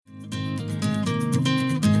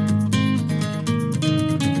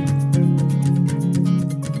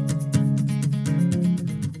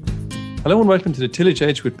Hello and welcome to the Tillage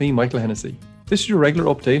Edge with me, Michael Hennessy. This is your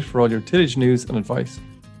regular update for all your tillage news and advice.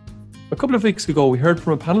 A couple of weeks ago, we heard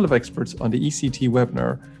from a panel of experts on the ECT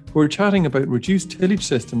webinar who were chatting about reduced tillage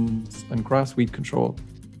systems and grass weed control.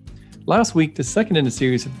 Last week, the second in the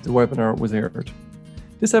series of the webinar was aired.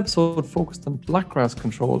 This episode focused on blackgrass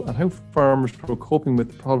control and how farmers were coping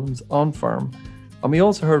with the problems on farm. And we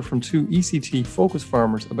also heard from two ECT focused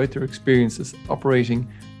farmers about their experiences operating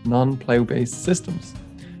non-plough based systems.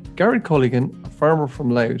 Garrett Culligan, a farmer from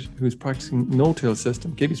Louth who is practicing no-till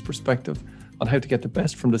system, gave his perspective on how to get the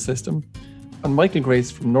best from the system, and Michael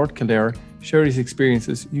Grace from North Kildare shared his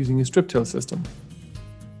experiences using a strip-till system.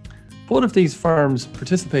 Both of these farms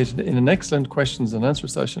participated in an excellent questions and answer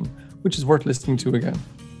session, which is worth listening to again.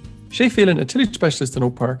 Shay Phelan, a tillage specialist in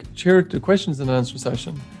Oak Park, chaired the questions and answer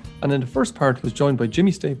session, and in the first part was joined by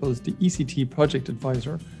Jimmy Staples, the ECT project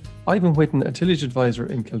advisor, Ivan Whitten, a tillage advisor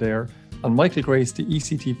in Kildare, and Michael Grace, the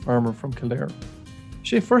ECT farmer from Kildare.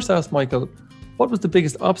 Shay first asked Michael, what was the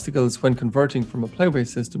biggest obstacles when converting from a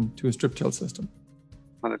plough-based system to a strip-till system?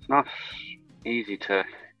 Well, it's not easy to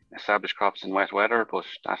establish crops in wet weather, but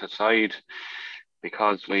that aside,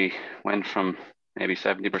 because we went from maybe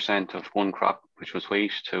 70% of one crop, which was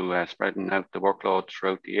wheat, to spreading out the workload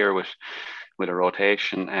throughout the year with a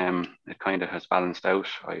rotation, it kind of has balanced out.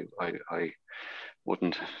 I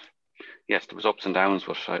wouldn't. Yes, there was ups and downs,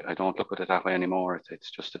 but I don't look at it that way anymore.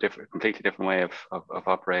 It's just a completely different way of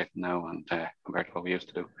operating now, and compared to what we used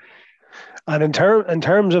to do. And in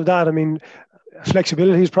terms of that, I mean,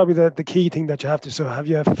 flexibility is probably the key thing that you have to. So have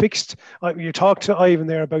you fixed? You talked to Ivan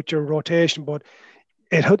there about your rotation, but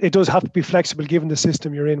it does have to be flexible given the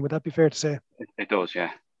system you're in. Would that be fair to say? It does,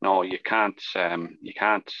 yeah. No, you can't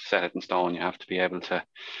set it in stone. You have to be able to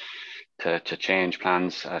change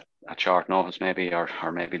plans at short notice, maybe, or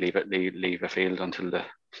maybe leave a field until the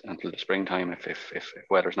springtime if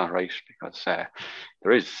weather's not right, because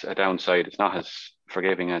there is a downside. It's not as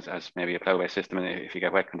forgiving as maybe a plough-based system if you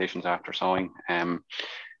get wet conditions after sowing.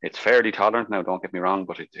 It's fairly tolerant now, don't get me wrong,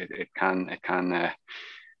 but it can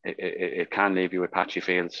leave you with patchy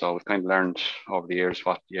fields. So we've kind of learned over the years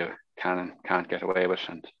what you can and can't get away with,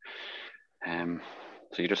 and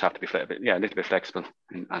so you just have to be a little bit flexible.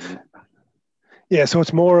 Yeah, so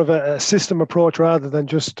it's more of a system approach rather than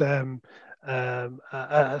just fixating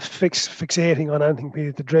on anything, be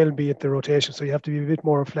it the drill, be it the rotation. So you have to be a bit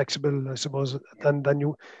more flexible, I suppose, than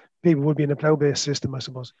people would be in a plough-based system, I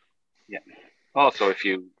suppose. Yeah. Also,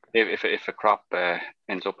 if a crop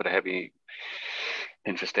ends up with a heavy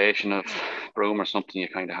infestation of broom or something, you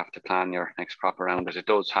kind of have to plan your next crop around it. It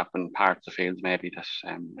does happen parts of fields maybe that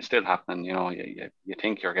it's still happening. You know, you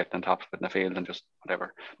think you're getting on top of it in the field, and just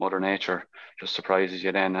whatever, Mother Nature just surprises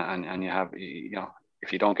you then, and you have, you know,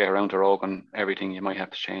 if you don't get around to rogan everything, you might have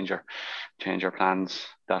to change your plans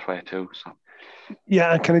that way too. So.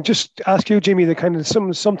 Yeah, and can I just ask you, Jimmy, the kind of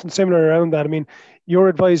something similar around that? I mean, you're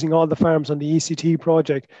advising all the farms on the ECT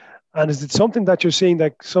project, and is it something that you're seeing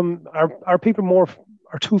that some are people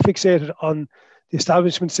are too fixated on the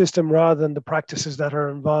establishment system rather than the practices that are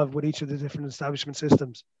involved with each of the different establishment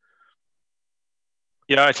systems?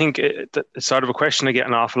 Yeah, I think it's sort of a question I get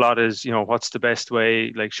an awful lot is, you know, what's the best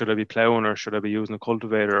way? Like, should I be ploughing or should I be using a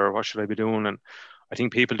cultivator, or what should I be doing? And I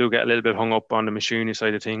think people do get a little bit hung up on the machinery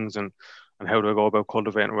side of things and how do I go about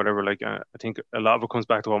cultivating or whatever. Like, I think a lot of it comes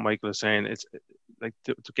back to what Michael is saying. It's like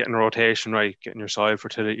to getting rotation right, getting your soil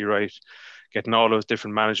fertility right, getting all those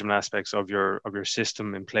different management aspects of your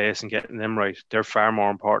system in place and getting them right. They're far more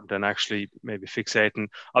important than actually maybe fixating.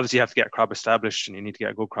 Obviously, you have to get a crop established, and you need to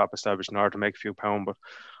get a good crop established in order to make a few pounds. But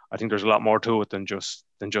I think there's a lot more to it than just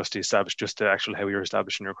the actual how you're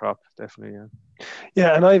establishing your crop. Definitely, yeah.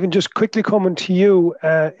 Yeah, and Ivan, just quickly coming to you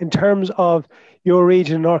in terms of your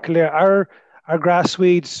region in North Kildare, are grass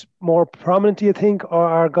weeds more prominent, do you think, or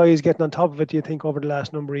are guys getting on top of it, do you think, over the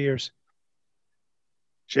last number of years?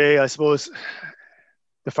 Jay, I suppose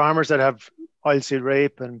the farmers that have oilseed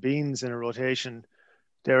rape and beans in a rotation,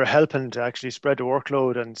 they're helping to actually spread the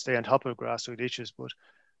workload and stay on top of grassweed issues. But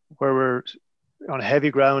where we're on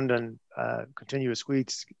heavy ground and continuous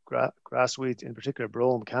weeds, grass weeds, in particular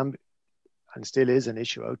brome, can be, and still is, an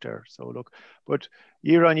issue out there. So look, but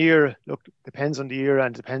year on year, look, depends on the year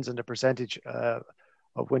and depends on the percentage of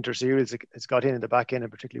winter cereals it's got in the back end,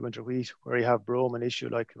 and particularly winter wheat, where you have brome an issue,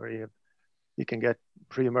 like where you can get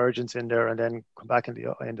pre-emergence in there and then come back in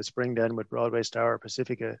the spring then with Broadway Star or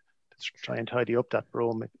Pacifica to try and tidy up that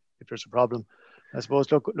brome if there's a problem. I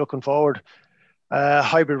suppose looking forward,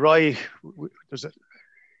 hybrid rye has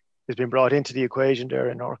been brought into the equation there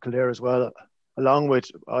in North Kildare as well, along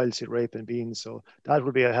with oilseed rape and beans. So that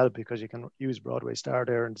would be a help because you can use Broadway Star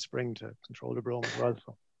there in the spring to control the brome as well.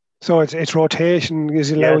 So. So it's rotation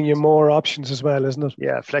is allowing you more options as well, isn't it?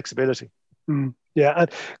 Yeah, flexibility. Yeah,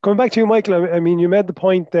 and coming back to you, Michael, I mean, you made the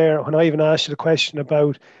point there when I even asked you the question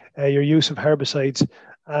about your use of herbicides,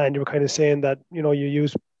 and you were kind of saying that, you know, you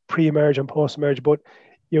use pre-emerge and post-emerge, but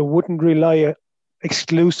you wouldn't rely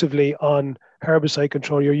exclusively on herbicide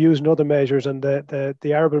control. You're using other measures, and the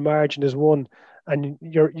arable margin is one. And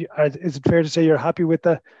is it fair to say you're happy with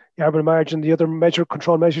the arable margin, the other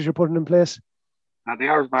control measures you're putting in place? The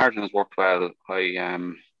arable margin has worked well. I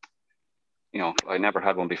never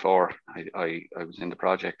had one before. I was in the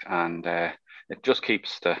project, and it just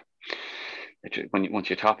keeps once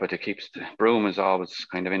you top it, it keeps the broom is always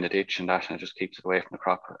kind of in the ditch and it just keeps it away from the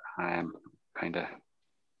crop.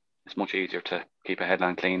 It's much easier to keep a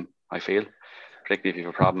headland clean, I feel. Particularly if you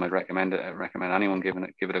have a problem, I'd recommend anyone give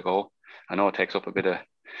it a go. I know it takes up a bit of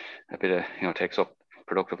takes up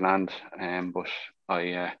productive land, but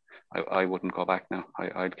I wouldn't go back now.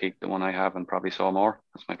 I'd keep the one I have and probably sow more.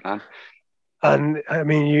 That's my plan. And I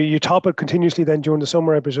mean, you top it continuously then during the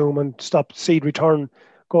summer, I presume, and stop seed return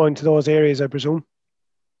going to those areas, I presume.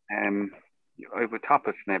 I would top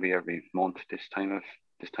it maybe every month this time of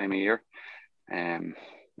year. When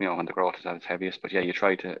the growth is at its heaviest. But yeah, you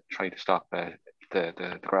try to stop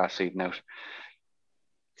the grass seeding out.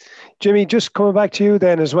 Jimmy, just coming back to you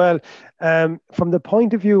then as well, from the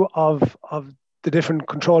point of view of the different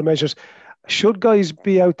control measures, should guys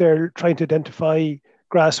be out there trying to identify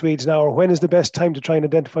grass weeds now, or when is the best time to try and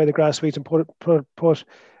identify the grass weeds and put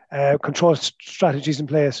control strategies in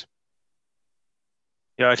place?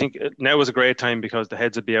 Yeah, I think now is a great time because the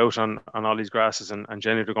heads will be out on all these grasses, and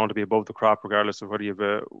generally they're going to be above the crop regardless of whether you have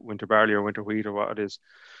a winter barley or winter wheat or what it is.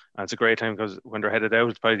 And it's a great time because when they're headed out,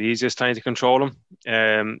 it's probably the easiest time to control them.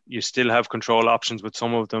 You still have control options with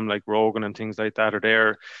some of them, like Rogan and things like that are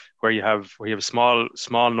there, where you have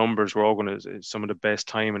small numbers. Rogan is some of the best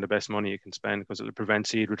time and the best money you can spend because it'll prevent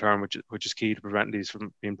seed return, which is key to prevent these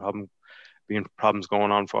from being problems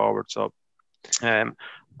going on forward. So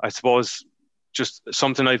I suppose just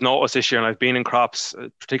something I've noticed this year, and I've been in crops,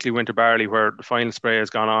 particularly winter barley, where the final spray has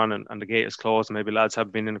gone on and the gate is closed, and maybe lads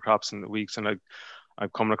have been in the crops in the weeks, and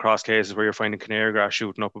I've come across cases where you're finding canary grass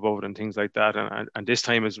shooting up above it and things like that. And this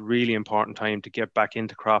time is really important time to get back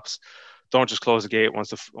into crops. Don't just close the gate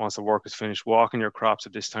once the work is finished. Walking your crops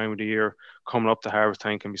at this time of the year, coming up to harvest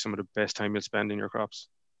time, can be some of the best time you'll spend in your crops.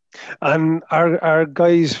 And are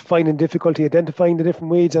guys finding difficulty identifying the different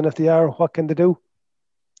weeds? And if they are, what can they do?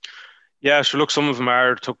 Yeah, sure. Look, some of them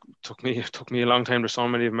are. Took me a long time. There's so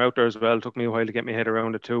many of them out there as well. It took me a while to get my head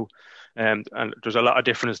around it too. And there's a lot of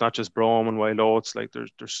different. It's not just brome and wild oats. Like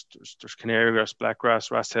there's canary grass,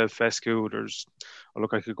 blackgrass, ras-tail fescue.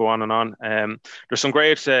 I could go on and on. There's some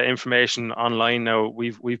great information online now.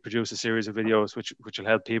 We've produced a series of videos which will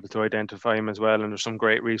help people to identify them as well. And there's some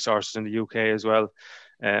great resources in the UK as well.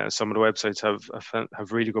 Some of the websites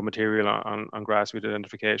have really good material on grass weed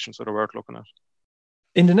identification, so they're worth looking at.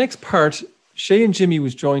 In the next part, Shay and Jimmy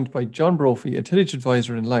was joined by John Brophy, a tillage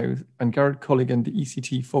advisor in Louth, and Garrett Culligan, the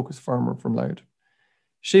ECT focus farmer from Louth.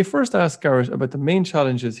 Shay first asked Garrett about the main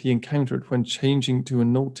challenges he encountered when changing to a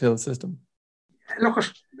no-till system. Look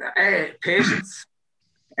at patience.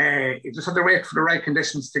 You just had to wait for the right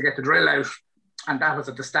conditions to get the drill out, and that was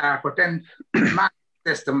at the start. But then the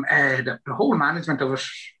system, the whole management of it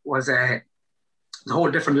was a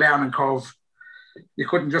whole different learning curve. You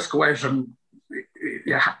couldn't just go out and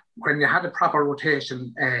when you had a proper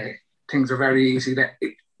rotation, things were very easy.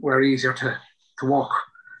 Were easier to walk.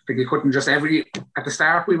 Like you couldn't just at the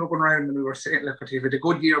start we were going around and we were saying, look, if you had a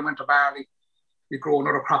good year of winter barley, you grow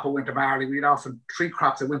another crop of winter barley. We'd often 3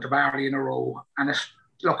 crops of winter barley in a row, and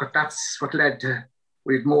that's what led to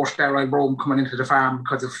we had more sterile brome coming into the farm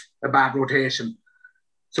because of a bad rotation.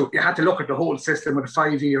 So you had to look at the whole system with a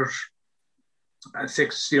 5 years.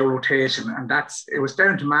 6-year rotation, and it was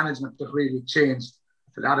down to management that really changed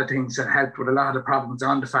a lot of things and helped with a lot of the problems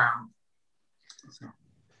on the farm. So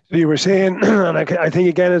you were saying, and I think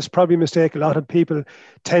again it's probably a mistake a lot of people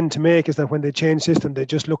tend to make, is that when they change system they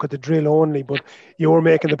just look at the drill only, but you were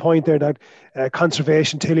making the point there that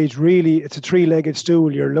conservation tillage really, it's a 3-legged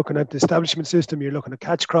stool. You're looking at the establishment system, you're looking at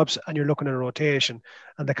catch crops, and you're looking at rotation,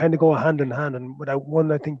 and they kind of go hand in hand, and without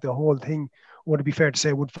one I think the whole thing, would it be fair to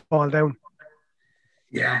say, would fall down.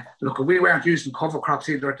 Yeah, look, we weren't using cover crops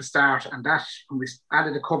either at the start, and that when we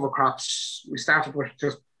added the cover crops, we started with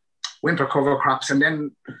just winter cover crops, and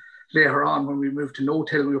then later on when we moved to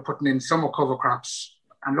no-till, we were putting in summer cover crops.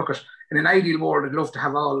 And look, in an ideal world, I'd love to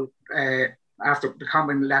have all, after the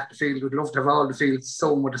combine left the field, we'd love to have all the fields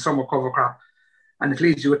sown with the summer cover crop, and it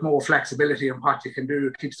leaves you with more flexibility in what you can do.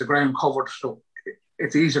 It keeps the ground covered, so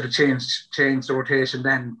it's easier to change the rotation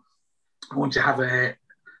then. once you have a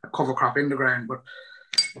cover crop in the ground. But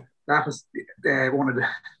that was one of the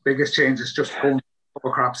biggest changes, just going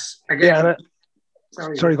cover crops again.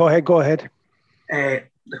 Yeah, sorry, go ahead.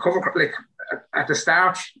 The cover crop, like at the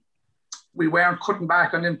start, we weren't cutting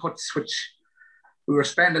back on inputs, which we were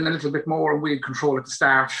spending a little bit more on weed control at the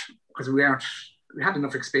start because we had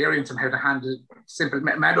enough experience on how to handle simple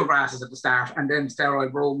meadow grasses at the start, and then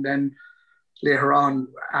steroid brome then later on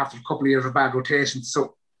after a couple of years of bad rotations.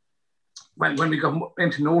 So when we got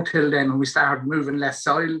into no-till then, when we started moving less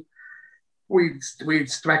soil, weed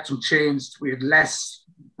spectrum changed. We had less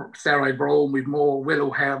steroid brome, we had more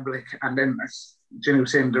willow herb, and then as Jimmy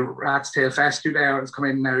was saying, the rat's tail fescue there has come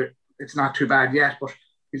in now. It's not too bad yet, but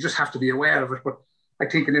you just have to be aware of it. But I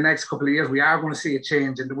think in the next couple of years, we are going to see a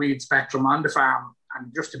change in the weed spectrum on the farm,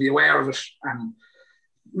 and just to be aware of it and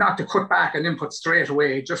not to cut back an input straight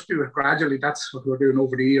away, just do it gradually. That's what we're doing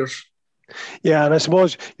over the years. Yeah, and I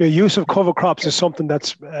suppose your use of cover crops is something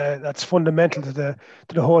that's fundamental to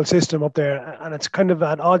the whole system up there, and it's kind of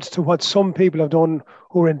at odds to what some people have done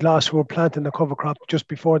who are in Glas, who are planting the cover crop just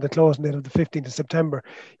before the closing date of the 15th of September.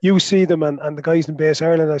 You see them, and the guys in Base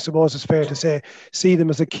Ireland, I suppose it's fair to say, see them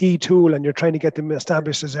as a key tool, and you're trying to get them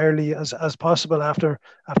established as early as possible after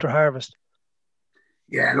harvest.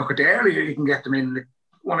 Yeah, look, at the earlier you can get them in.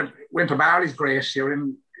 Winter barley's great.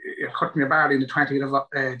 You're cutting your barley in the 20th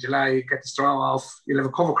of July, get the straw off. You'll have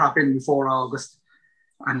a cover crop in before August.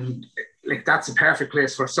 And that's a perfect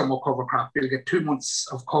place for a summer cover crop. You'll get 2 months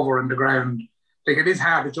of cover in the ground. It is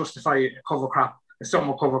hard to justify a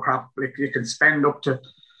summer cover crop. You can spend up to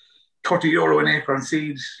 €30 an acre on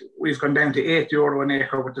seeds. We've gone down to €8 an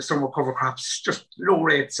acre with the summer cover crops. Just low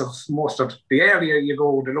rates of mustard. The earlier you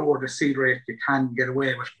go, the lower the seed rate you can get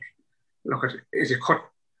away with. Look, as you cut,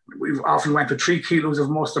 we've often went to 3 kilos of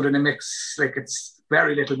mustard in a mix. It's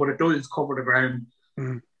very little, but it does cover the ground.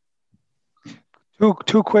 Mm.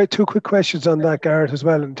 Two quick questions on that, Garrett, as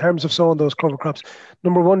well. In terms of sowing those cover crops,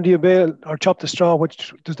 number one, do you bale or chop the straw?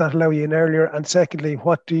 Which does that allow you in earlier? And secondly,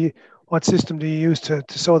 what system do you use to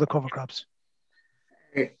sow the cover crops?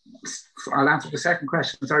 I'll answer the second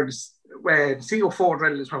question. Sorry, the CO4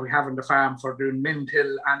 drill is what we have on the farm for doing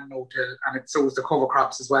min-till and no-till, and it sows the cover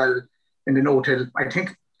crops as well in the no-till. I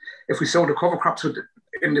think if we sow the cover crops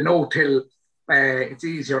in the no-till, it's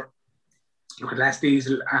easier. You could less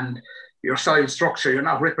diesel, and your soil structure, you're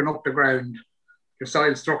not ripping up the ground. Your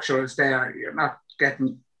soil structure is there. You're not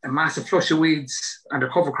getting a massive flush of weeds, and the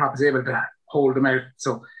cover crop is able to hold them out.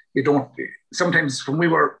 So you don't. Sometimes when we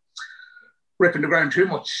were ripping the ground too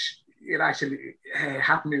much, it actually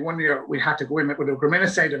happened to me one year. We had to go in with a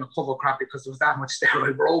graminicide and a cover crop because there was that much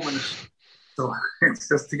steroid brome in it. So it's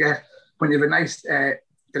just to get, when you have a nice, the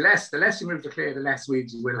less you move the clay, the less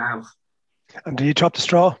weeds you will have. And do you chop the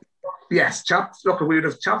straw? Yes, look, we would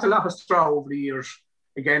have chopped a lot of straw over the years.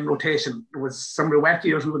 Again, rotation. There was some of the wet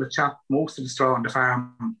years we would have chopped most of the straw on the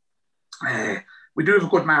farm. We do have a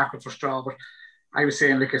good market for straw, but I was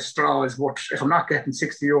saying, if straw is worth, if I'm not getting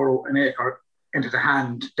 €60 an acre into the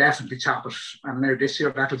hand, definitely chop it. And now this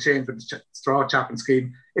year that'll change with the straw chopping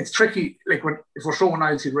scheme. It's tricky, if we're showing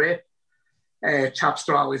oilseed rape, chop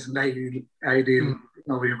straw isn't ideal.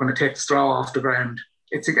 You're going to take the straw off the ground.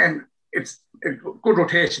 It's a good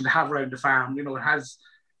rotation to have around the farm. It has,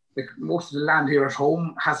 most of the land here at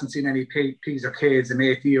home hasn't seen any P's or K's in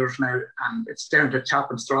 8 years now, and it's down to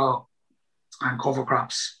chopping straw and cover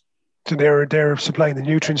crops. So they're supplying the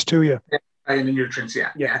nutrients to you. Yeah, supplying the nutrients,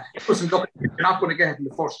 yeah. Listen, look, you're not going to get it in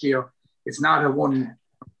the first year. It's not a one.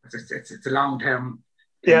 It's a long term.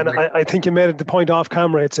 Yeah, and I think you made the point off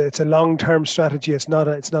camera. It's a long term strategy. It's not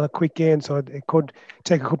a quick gain. So it could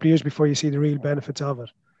take a couple of years before you see the real benefits of it.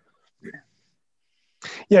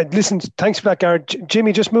 Yeah, listen, thanks for that, Garrett.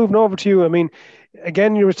 Jimmy, just moving over to you. I mean,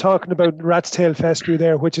 again, you were talking about rat's tail fescue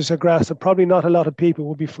there, which is a grass that probably not a lot of people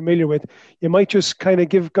will be familiar with. You might just kind of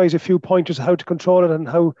give guys a few pointers how to control it and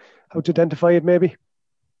how to identify it, maybe.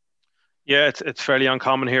 Yeah, it's fairly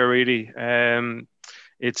uncommon here, really.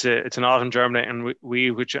 It's an autumn germinate, and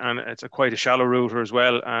and it's quite a shallow rooter as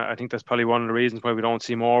well. I think that's probably one of the reasons why we don't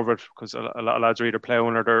see more of it, because a lot of lads are either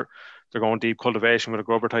ploughing or they're going deep cultivation with a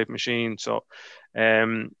grubber type machine. So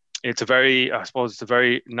it's a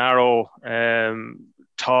very narrow,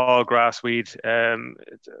 tall grass weed.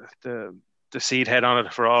 The seed head on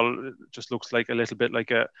it, for all, just looks like a little bit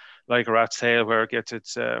like a rat's tail, where it gets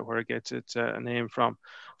its name from.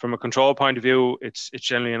 From a control point of view, it's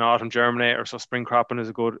generally an autumn germinator, so spring cropping is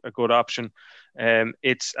a good option.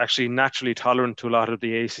 It's actually naturally tolerant to a lot of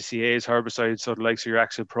the ACCA's herbicides, so the likes of your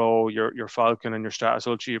Axel Pro, your Falcon, and your Stratus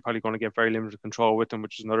Ultra, you're probably going to get very limited control with them,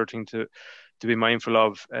 which is another thing to be mindful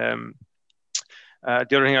of.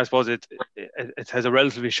 The other thing, I suppose, it has a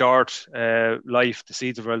relatively short life. The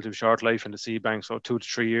seeds have a relatively short life in the seed bank, so 2 to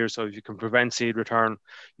 3 years. So if you can prevent seed return,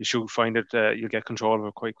 you should find it you'll get control of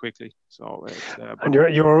it quite quickly. So and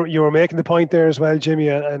you were making the point there as well, Jimmy,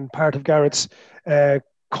 and part of Garrett's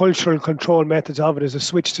cultural control methods of it is a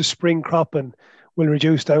switch to spring cropping will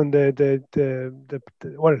reduce down the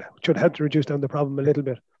well, it should help to reduce down the problem a little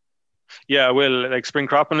bit. Yeah, well, like spring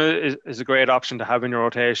cropping is a great option to have in your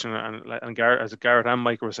rotation, and Garrett, as Garrett and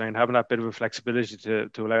Mike were saying, having that bit of a flexibility to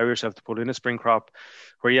allow yourself to put in a spring crop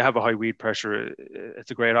where you have a high weed pressure,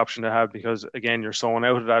 it's a great option to have, because again, you're sowing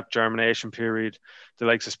out of that germination period. The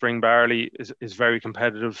likes of spring barley is very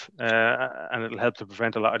competitive, and it'll help to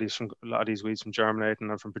prevent a lot of these weeds from germinating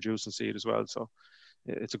and from producing seed as well. So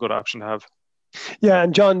it's a good option to have. Yeah,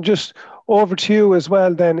 and John, just over to you as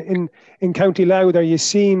well then. In County Louth, are you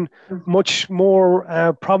seeing much more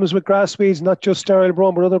problems with grass weeds, not just sterile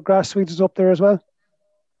brome, but other grass weeds is up there as well?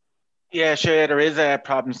 Yeah, sure. There is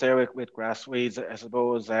problems there with grass weeds, I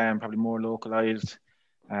suppose, probably more localised.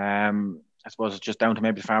 I suppose it's just down to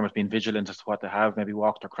maybe farmers being vigilant as to what they have, maybe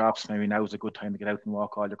walk their crops. Maybe now is a good time to get out and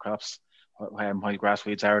walk all your crops while grass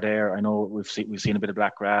weeds are there. I know we've seen a bit of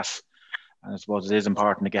blackgrass. And I suppose it is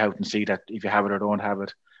important to get out and see that if you have it or don't have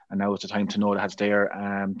it. And now is the time to know that it's there,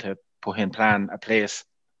 to put in a place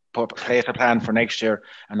a plan for next year,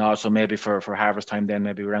 and also maybe for harvest time then,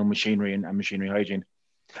 maybe around machinery and machinery hygiene.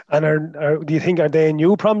 And do you think, are they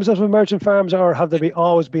new problems of emerging farms, or have they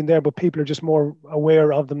always been there, but people are just more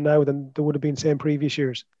aware of them now than they would have been, say, in previous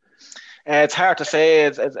years? It's hard to say.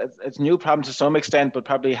 It's new problems to some extent, but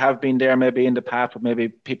probably have been there maybe in the past, but maybe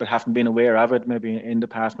people haven't been aware of it. Maybe in the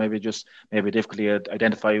past, maybe difficulty to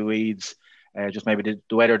identify weeds. Just maybe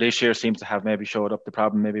the weather this year seems to have maybe showed up the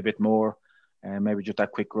problem maybe a bit more, and maybe just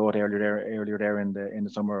that quick growth earlier there in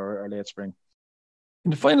the summer or late spring.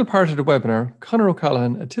 In the final part of the webinar, Conor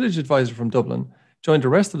O'Callaghan, a tillage advisor from Dublin, joined the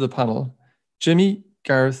rest of the panel: Jimmy,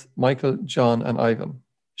 Gareth, Michael, John, and Ivan.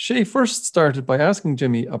 Shay first started by asking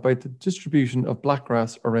Jimmy about the distribution of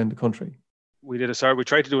blackgrass around the country. We did a survey. We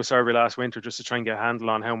tried to do a survey last winter just to try and get a handle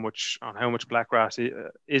on how much blackgrass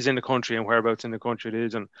is in the country and whereabouts in the country it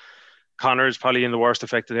is. And Conor is probably in the worst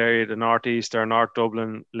affected area. The northeast, or North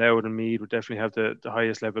Dublin, Louth, and Meath would definitely have the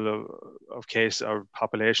highest level of case or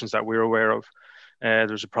populations that we're aware of.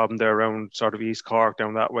 There's a problem there around sort of East Cork,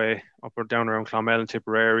 down that way, up or down around Clonmel and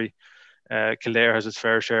Tipperary. Kildare has its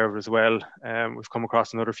fair share of it as well. We've come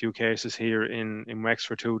across another few cases here in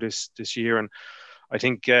Wexford too this year, and I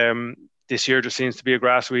think this year just seems to be a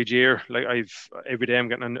grassweed year. Like every day I'm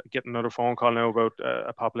getting another phone call now about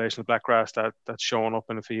a population of blackgrass that's showing up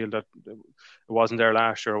in the field that it wasn't there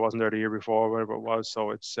last year, it wasn't there the year before, whatever it was.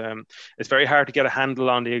 So it's very hard to get a handle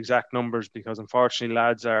on the exact numbers, because unfortunately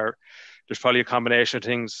there's probably a combination of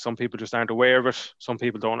things. Some people just aren't aware of it. Some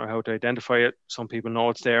people don't know how to identify it. Some people know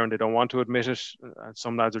it's there and they don't want to admit it. And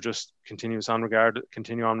some lads are just continue on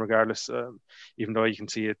regardless, even though you can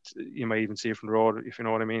see it. You might even see it from the road, if you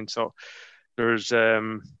know what I mean. So there's,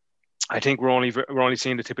 I think we're only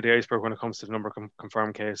seeing the tip of the iceberg when it comes to the number of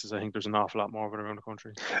confirmed cases. I think there's an awful lot more of it around the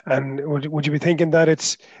country. And would you be thinking that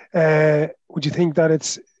it's a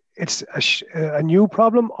new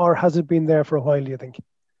problem, or has it been there for a while, do you think?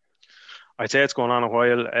 I'd say it's going on a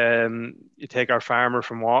while. You take our farmer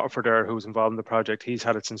from Waterford there who's involved in the project. He's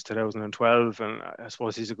had it since 2012, and I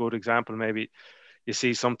suppose he's a good example. Maybe you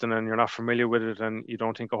see something and you're not familiar with it and you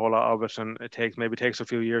don't think a whole lot of it, and it takes a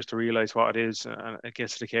few years to realise what it is, and it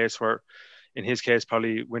gets to the case where, in his case,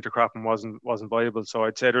 probably winter cropping wasn't viable. So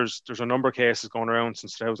I'd say there's a number of cases going around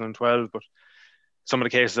since 2012, but some of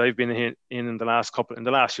the cases I've been in the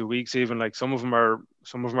last few weeks, even, like some of them are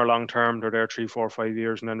long term. They're there 3, 4, 5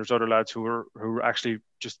 years, and then there's other lads who are actually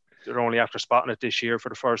they're only after spotting it this year for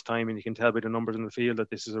the first time, and you can tell by the numbers in the field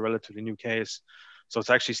that this is a relatively new case. So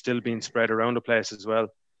it's actually still being spread around the place as well.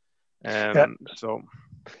 So,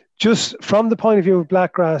 just from the point of view of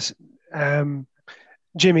blackgrass,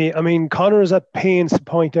 Jimmy, I mean, Conor is at pains to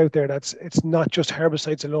point out there that it's not just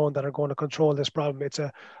herbicides alone that are going to control this problem. It's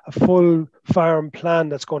a full farm plan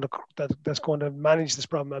that's going to manage this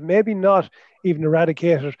problem, and maybe not even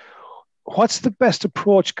eradicate it. What's the best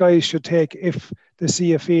approach guys should take if they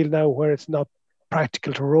see a field now where it's not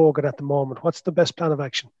practical to rogue it at the moment? What's the best plan of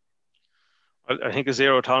action? I think a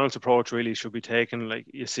zero tolerance approach really should be taken. Like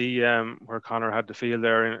you see where Conor had the field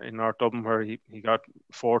there in North Dublin, where he got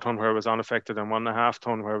 4 ton where it was unaffected and 1.5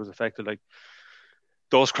 ton where it was affected. Like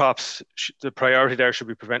those crops, the priority there should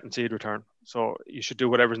be preventing seed return. So you should do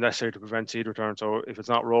whatever's necessary to prevent seed return. So if it's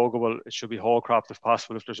not rogable, it should be whole cropped if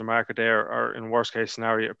possible. If there's a market there, or in worst case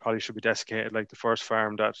scenario, it probably should be desiccated like the first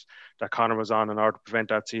farm that Conor was on, in order to prevent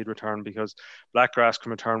that seed return, because blackgrass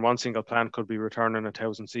can return, one single plant could be returning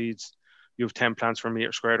 1,000 seeds. You have 10 plants per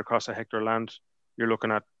meter squared across a hectare land, you're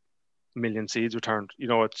looking at a million seeds returned. You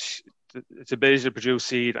know, its ability to produce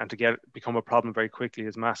seed and to become a problem very quickly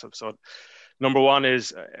is massive. So number one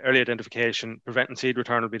is early identification. Preventing seed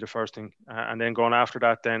return will be the first thing. And then going after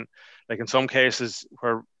that, then, like in some cases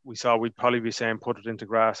where we saw, we'd probably be saying put it into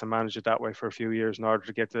grass and manage it that way for a few years in order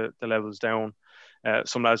to get the levels down.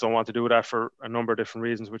 Some lads don't want to do that for a number of different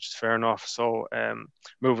reasons, which is fair enough. So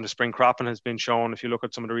moving to spring cropping has been shown. If you look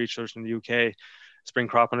at some of the research in the UK, spring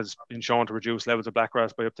cropping has been shown to reduce levels of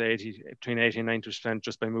blackgrass by up to between 80 and 90%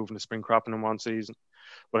 just by moving to spring cropping in one season.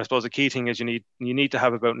 But I suppose the key thing is you need to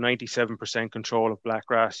have about 97% control of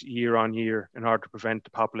blackgrass year on year in order to prevent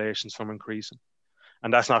the populations from increasing.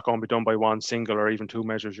 And that's not going to be done by one single or even two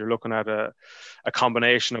measures. You're looking at a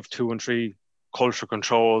combination of 2 and 3 culture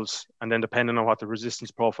controls, and then depending on what the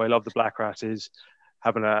resistance profile of the blackgrass is,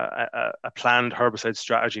 having a planned herbicide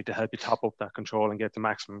strategy to help you top up that control and get the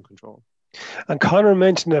maximum control. And Conor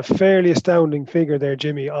mentioned a fairly astounding figure there,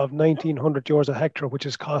 Jimmy, of €1,900 a hectare, which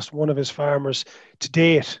has cost one of his farmers to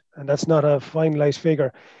date. And that's not a finalised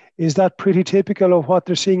figure. Is that pretty typical of what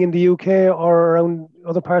they're seeing in the UK or around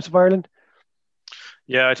other parts of Ireland?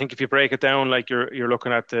 Yeah, I think if you break it down, like you're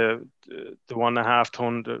looking at the 1.5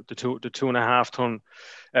 ton, the 2.5 ton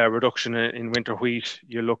reduction in winter wheat.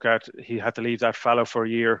 You look at, he had to leave that fallow for a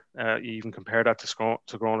year. You even compare that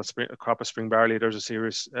to growing a crop of spring barley. There's a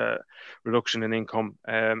serious reduction in income.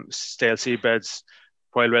 Stale seed beds,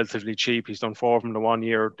 while relatively cheap, he's done 4 of them in 1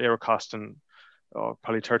 year. They were costing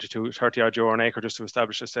probably 30 odd euro an acre just to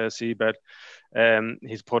establish a stale seed bed.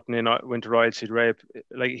 He's putting in winter oilseed rape.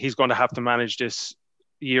 Like, he's going to have to manage this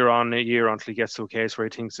year on year until he gets to a case where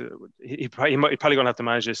he thinks he's probably going to have to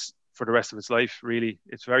manage this for the rest of his life. Really,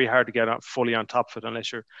 it's very hard to get fully on top of it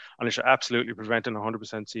unless you're absolutely preventing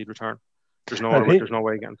 100% seed return. There's no way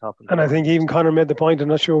of getting top of it. And I think even Conor made the point, I'm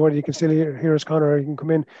not sure whether you can still hear us, Conor, or you can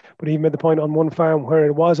come in, but he made the point on one farm where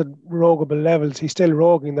it was at rogable levels, he's still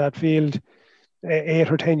rogging that field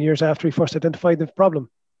 8 or 10 years after he first identified the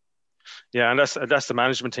problem. Yeah, and that's the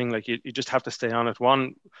management thing. Like, you just have to stay on it.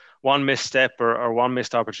 One misstep or one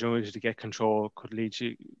missed opportunity to get control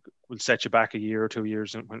will set you back a year or 2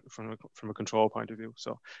 years from a control point of view.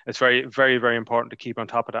 So it's very, very, very important to keep on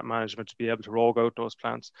top of that management, to be able to rogue out those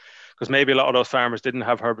plants, because maybe a lot of those farmers didn't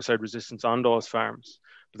have herbicide resistance on those farms,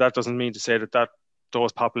 but that doesn't mean to say that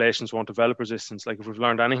those populations won't develop resistance. Like, if we've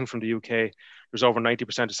learned anything from the UK, there's over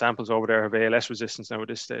 90% of samples over there have ALS resistance now at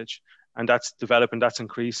this stage. And that's developing, that's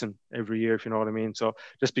increasing every year, if you know what I mean. So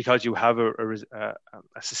just because you have a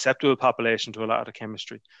susceptible population to a lot of the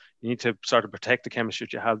chemistry, you need to sort of protect the chemistry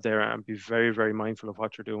that you have there and be very, very mindful of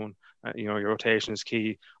what you're doing. Your rotation is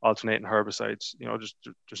key, alternating herbicides.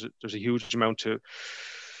 There's a huge amount to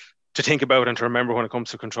think about and to remember when it comes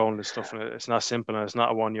to controlling this stuff. And it's not simple, and it's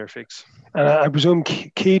not a 1 year fix. And I presume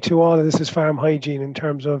key to all of this is farm hygiene in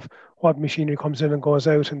terms of what machinery comes in and goes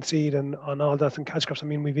out, and seed and on all that, and catch crops. I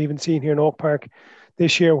mean, we've even seen here in Oak Park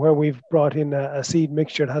this year where we've brought in a seed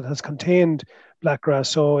mixture that has contained blackgrass.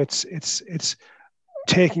 So it's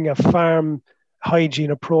taking a farm hygiene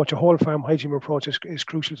approach, a whole farm hygiene approach is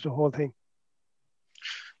crucial to the whole thing.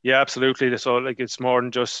 Yeah, absolutely. So, like, it's more than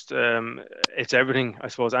just it's everything. I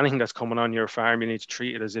suppose anything that's coming on your farm, you need to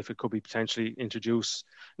treat it as if it could be potentially introduce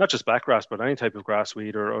not just blackgrass, but any type of grass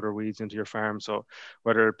weed or other weeds into your farm. So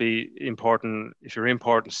whether it be if you're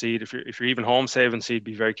importing seed, if you're even home saving seed,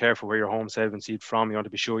 be very careful where you're home saving seed from. You want to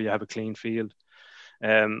be sure you have a clean field.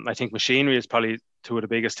 I think machinery is probably two of the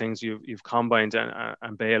biggest things. You've combines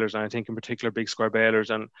and balers, and I think in particular big square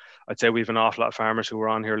balers. And I'd say we have an awful lot of farmers who are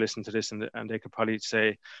on here listening to this, and they could probably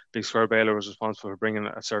say big square baler was responsible for bringing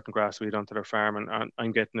a certain grass weed onto their farm. And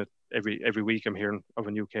I'm getting it every week. I'm hearing of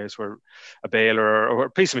a new case where a baler or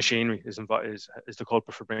a piece of machinery is the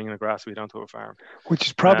culprit for bringing a grass weed onto a farm. Which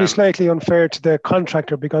is probably slightly unfair to the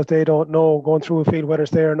contractor, because they don't know going through a field whether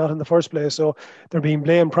it's there or not in the first place. So they're being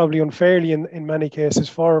blamed probably unfairly in many cases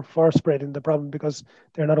for spreading the problem because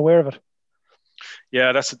they're not aware of it.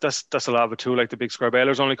 Yeah, that's a lot of it too. Like, the big square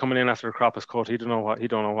baler's only coming in after the crop is cut. He don't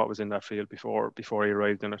know what was in that field before he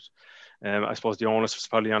arrived in it. I suppose the onus was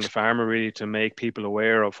probably on the farmer really to make people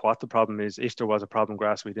aware of what the problem is, if there was a problem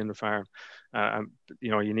grass weed in the farm.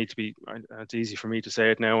 You need to be. It's easy for me to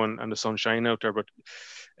say it now, and the sun's shining out there,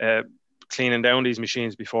 but cleaning down these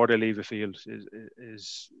machines before they leave the field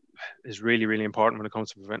is really, really important when it comes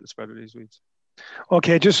to preventing the spread of these weeds.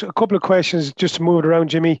 Okay, just a couple of questions just to move it around,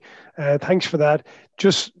 Jimmy. Thanks for that.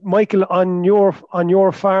 Just Michael, on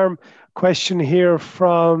your farm, question here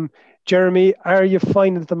from Jeremy: are you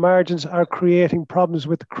finding that the margins are creating problems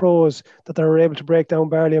with the crows, that they're able to break down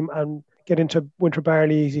barley and get into winter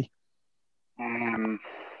barley easy?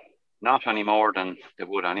 Not any more than they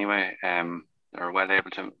would anyway. They're well able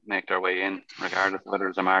to make their way in, regardless of whether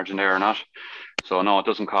there's a margin there or not. So no, it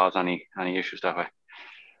doesn't cause any issues that way.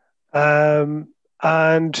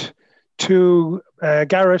 And to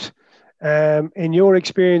Garrett, in your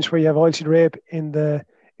experience where you have oilseed rape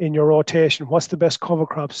in your rotation, what's the best cover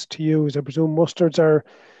crops to use? I presume mustards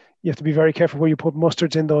you have to be very careful where you put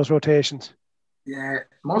mustards in those rotations. Yeah,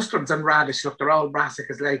 mustards and radish, look, they're all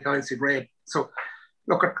brassicas like oilseed rape. So,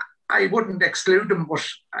 look, I wouldn't exclude them, but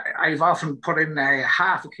I've often put in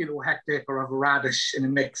half a kilo hectare of a radish in a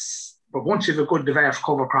mix. But once you have a good diverse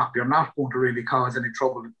cover crop, you're not going to really cause any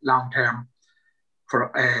trouble long term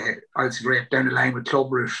for oilseed rape down the line with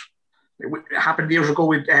club root. It happened years ago.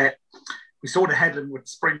 We sowed a headland with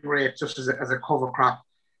spring rape just as a cover crop.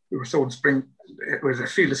 We were sowing spring. It was a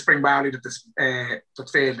field of spring barley that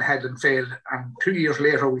failed. The headland failed, and 2 years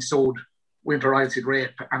later we sowed winter oilseed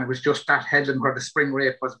rape, and it was just that headland where the spring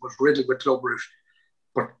rape was riddled with club root.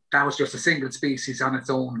 But that was just a single species on its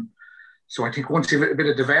own. So I think once you have a bit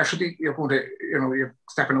of diversity, you're going to, you're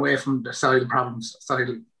stepping away from the soil problems,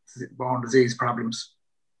 soil-borne disease problems.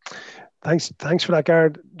 Thanks for that,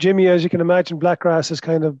 Garrett. Jimmy, as you can imagine, Blackgrass is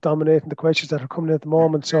kind of dominating the questions that are coming in at the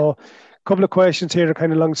moment. So a couple of questions here are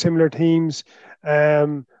kind of along similar themes.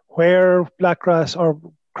 Where Blackgrass or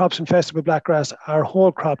crops infested with Blackgrass are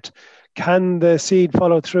whole cropped, can the seed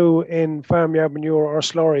follow through in farmyard manure or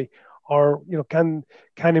slurry? Or can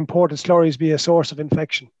imported slurries be a source of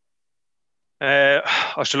infection? I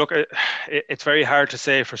should look. It's very hard to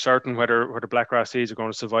say for certain whether blackgrass seeds are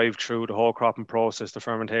going to survive through the whole cropping process, the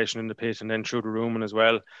fermentation in the pit, and then through the rumen as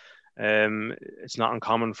well. It's not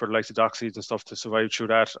uncommon for the likes of dock seeds and stuff to survive through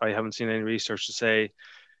that. I haven't seen any research to say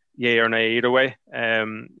yay or nay either way.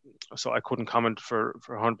 So I couldn't comment for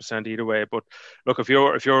 100% either way. But look, if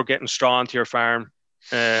you're getting straw into your farm,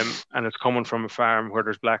 and it's coming from a farm where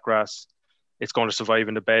there's blackgrass, it's going to survive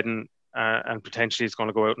in the bedding. And potentially it's going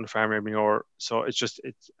to go out in the farmyard manure. So it's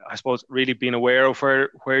I suppose really being aware of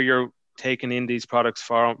where you're taking in these products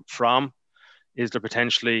from. Is there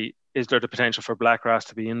the potential for blackgrass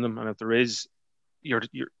to be in them? And if there is, you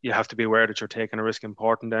have to be aware that you're taking a risk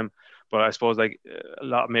importing them. But I suppose like a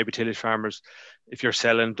lot of maybe tillage farmers, if you're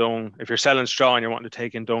selling dung, if you're selling straw and you're wanting to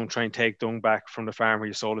take in dung, try and take dung back from the farm where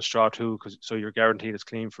you sold the straw to, so you're guaranteed it's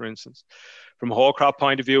clean, for instance. From a whole crop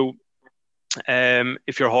point of view,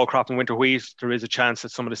 if you're whole cropping winter wheat, there is a chance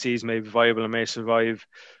that some of the seeds may be viable and may survive.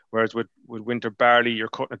 Whereas with winter barley, you're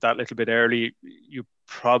cutting it that little bit early. You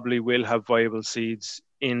probably will have viable seeds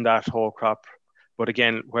in that whole crop. But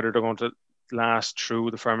again, whether they're going to last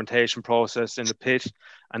through the fermentation process in the pit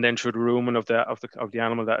and then through the rumen of the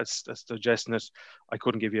animal that's digesting it, I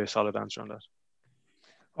couldn't give you a solid answer on that.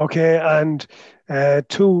 Okay, and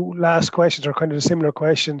two last questions are kind of a similar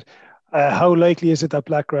question. How likely is it that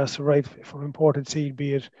blackgrass survive from imported seed,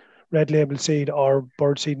 be it red label seed or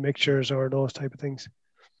bird seed mixtures or those type of things?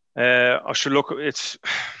 I should look.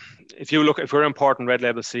 If we're importing red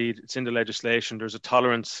label seed, it's in the legislation. There's a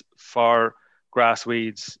tolerance for grass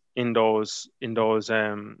weeds in those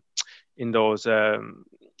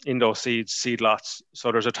seed lots.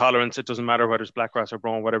 So there's a tolerance. It doesn't matter whether it's blackgrass or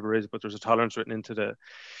brown, whatever it is, but there's a tolerance written into the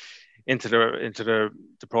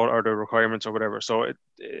or the requirements or whatever. So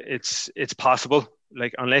it's possible,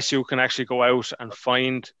 like unless you can actually go out and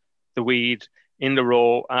find the weed in the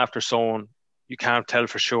row after sowing, you can't tell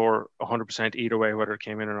for sure 100% either way whether it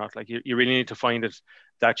came in or not. Like you really need to find it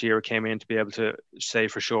that year it came in to be able to say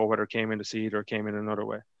for sure whether it came in the seed or it came in another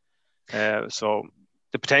way. So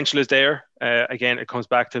the potential is there. Again, it comes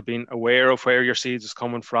back to being aware of where your seeds is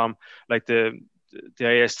coming from. Like the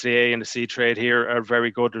AS3A and the seed trade here are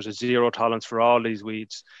very good. There's a zero tolerance for all these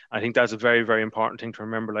weeds. I think that's a very, very important thing to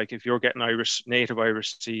remember. Like if you're getting native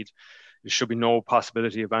Irish seed, there should be no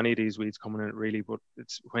possibility of any of these weeds coming in really. But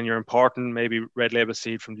it's when you're importing maybe red label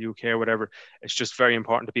seed from the UK or whatever, it's just very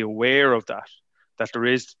important to be aware of that there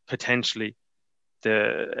is potentially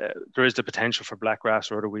the potential for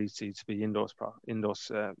blackgrass or other weed seeds to be in those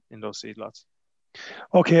seed lots.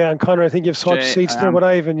 Okay, and Conor, I think you've swatched seeds there with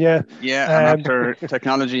Ivan, yeah. Yeah, and after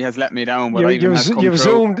technology has let me down, but you've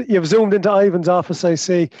zoomed into Ivan's office, I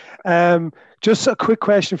see. Just a quick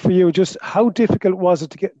question for you: just how difficult was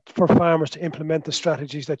it for farmers to implement the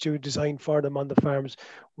strategies that you designed for them on the farms?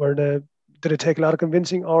 Did it take a lot of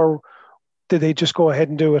convincing, or did they just go ahead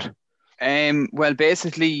and do it? Well,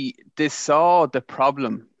 basically, they saw the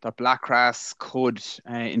problem that Blackgrass could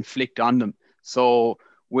inflict on them. So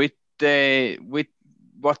with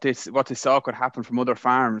what they saw could happen from other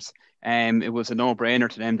farms, it was a no-brainer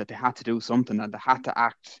to them that they had to do something, and they had to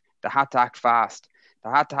act. They had to act fast. They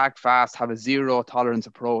had to act fast, have a zero tolerance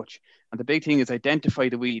approach. And the big thing is identify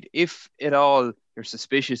the weed. If at all you're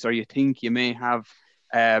suspicious or you think you may have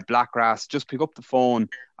Blackgrass, just pick up the phone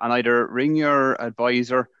and either ring your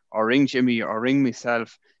advisor or ring Jimmy or ring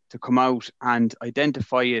myself to come out and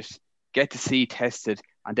identify it, get the seed tested,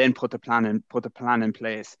 and then put the plan in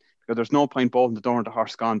place. Because there's no point bolting the door and the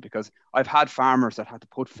horse gone, because I've had farmers that had to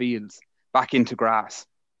put fields back into grass.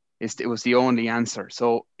 It was the only answer.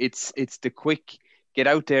 So it's the quick, get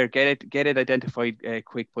out there, get it identified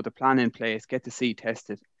quick, put the plan in place, get the seed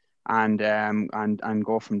tested, and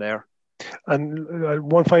go from there. And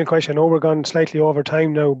one final question. I know we're gone slightly over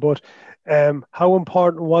time now, but how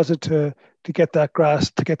important was it to get the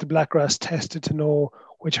Blackgrass tested to know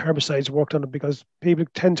which herbicides worked on it? Because people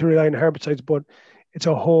tend to rely on herbicides, but it's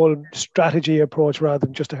a whole strategy approach rather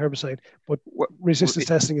than just a herbicide. But resistance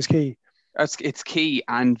testing is key. It's key,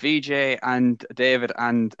 and VJ and David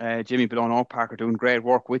and Jimmy below in Oak Park are doing great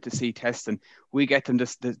work with the seed testing. We get them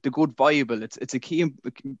the good viable. It's a key,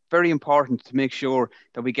 very important to make sure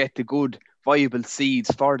that we get the good viable seeds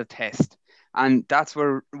for the test, and that's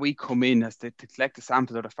where we come in as to collect the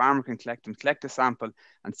samples, or the farmer can collect the sample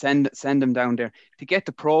and send them down there to get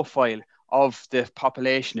the profile of the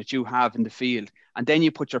population that you have in the field, and then you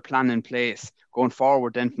put your plan in place going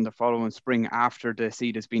forward then from the following spring after the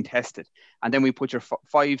seed has been tested. And then we put your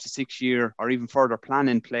 5 to 6 year or even further plan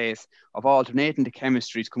in place of alternating the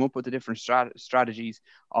chemistries, come up with the different strategies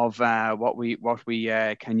of what we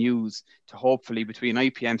can use to hopefully, between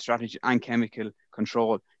IPM strategy and chemical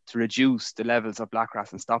control, to reduce the levels of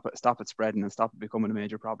Blackgrass and stop it spreading and stop it becoming a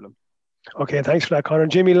major problem. Okay, thanks for that, Conor.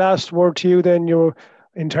 Jimmy, last word to you then.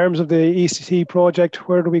 In terms of the ECT project,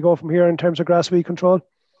 where do we go from here in terms of grass weed control?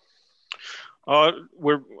 I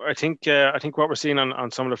think what we're seeing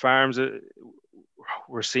on some of the farms,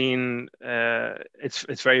 we're seeing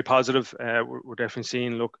it's very positive. We're definitely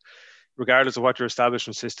seeing, look, regardless of what your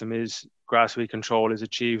establishment system is, grass weed control is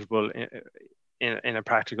achievable in a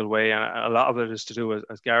practical way, and a lot of it is to do,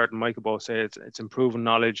 as Garrett and Michael both say, it's improving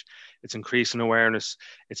knowledge, it's increasing awareness,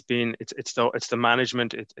 it's the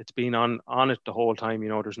management, it's been on it the whole time.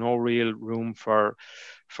 There's no real room for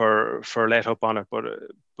let up on it, but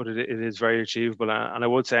it is very achievable. And I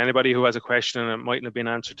would say anybody who has a question and it mightn't have been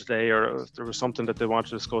answered today, or if there was something that they want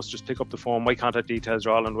to discuss, just pick up the phone. My contact details are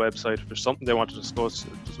all on the website. If there's something they want to discuss,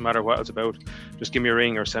 it doesn't matter what it's about, just give me a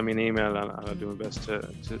ring or send me an email, and I'll do my best to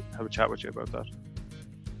have a chat with you about that.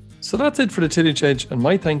 So that's it for the Tillage Edge, and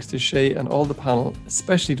my thanks to Shay and all the panel,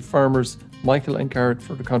 especially the farmers, Michael and Garrett,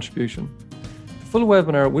 for the contribution. The full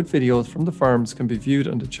webinar with videos from the farms can be viewed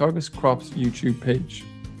on the Teagasc Crops YouTube page.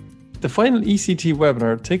 The final ECT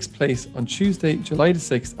webinar takes place on Tuesday, July the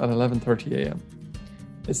 6th at 11:30 a.m.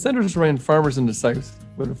 It centres around farmers in the south,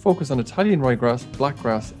 with a focus on Italian ryegrass,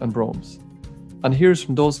 blackgrass and bromes, and hears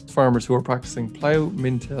from those farmers who are practicing plough,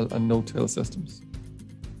 min-till and no-till systems.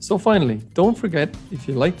 So finally, don't forget, if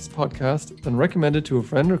you like this podcast, then recommend it to a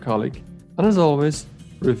friend or colleague, and as always,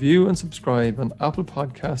 review and subscribe on Apple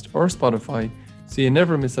Podcast or Spotify so you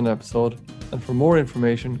never miss an episode, and for more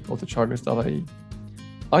information go to teagasc.ie.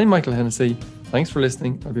 I'm Michael Hennessy. Thanks for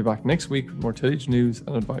listening. I'll be back next week with more tillage news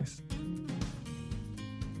and advice.